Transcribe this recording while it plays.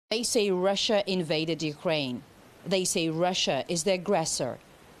They say Russia invaded Ukraine. They say Russia is the aggressor.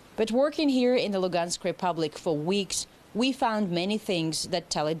 But working here in the Lugansk Republic for weeks, we found many things that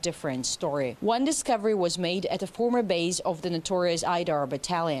tell a different story. One discovery was made at a former base of the notorious Aidar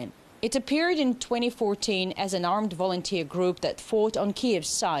battalion. It appeared in 2014 as an armed volunteer group that fought on Kiev's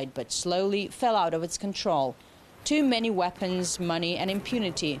side but slowly fell out of its control. Too many weapons, money and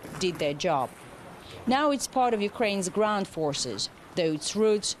impunity did their job. Now it's part of Ukraine's ground forces, though its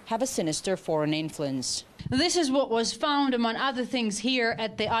roots have a sinister foreign influence. This is what was found, among other things, here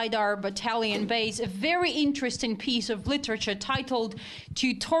at the Aidar battalion base, a very interesting piece of literature titled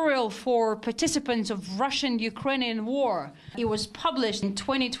Tutorial for Participants of Russian-Ukrainian War. It was published in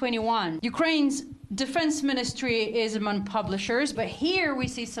 2021. Ukraine's Defense Ministry is among publishers, but here we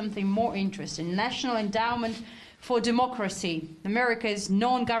see something more interesting. National Endowment for Democracy, America's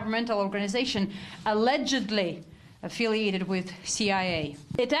non-governmental organization, allegedly affiliated with CIA.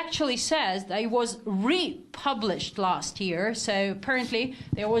 It actually says that it was republished last year, so apparently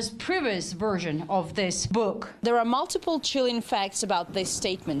there was a previous version of this book. There are multiple chilling facts about this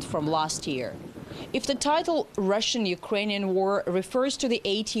statement from last year. If the title Russian-Ukrainian War refers to the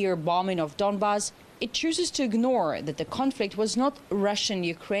 8-year bombing of Donbas, it chooses to ignore that the conflict was not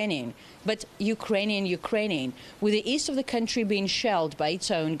Russian-Ukrainian, but Ukrainian-Ukrainian, with the east of the country being shelled by its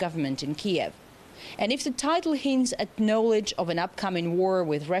own government in Kiev. And if the title hints at knowledge of an upcoming war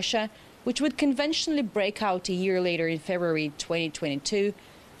with Russia, which would conventionally break out a year later in February 2022,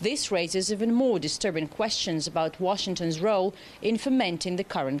 this raises even more disturbing questions about Washington's role in fomenting the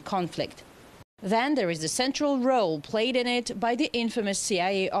current conflict. Then there is the central role played in it by the infamous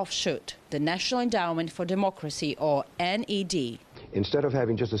CIA offshoot, the National Endowment for Democracy, or NED. Instead of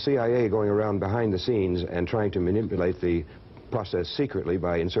having just the CIA going around behind the scenes and trying to manipulate the process secretly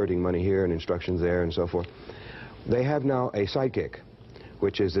by inserting money here and instructions there and so forth, they have now a sidekick,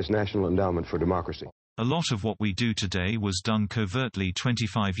 which is this National Endowment for Democracy. A lot of what we do today was done covertly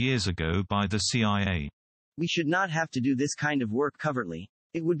 25 years ago by the CIA. We should not have to do this kind of work covertly.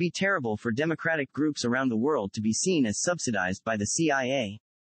 It would be terrible for democratic groups around the world to be seen as subsidized by the CIA.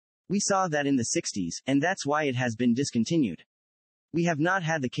 We saw that in the 60s, and that's why it has been discontinued. We have not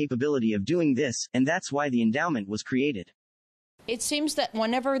had the capability of doing this, and that's why the endowment was created. It seems that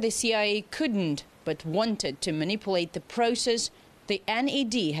whenever the CIA couldn't but wanted to manipulate the process, the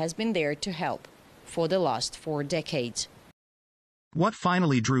NED has been there to help for the last 4 decades. What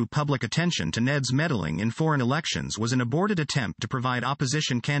finally drew public attention to Ned's meddling in foreign elections was an aborted attempt to provide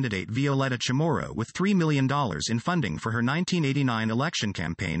opposition candidate Violeta Chamorro with $3 million in funding for her 1989 election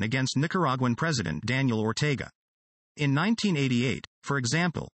campaign against Nicaraguan President Daniel Ortega. In 1988, for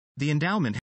example, the endowment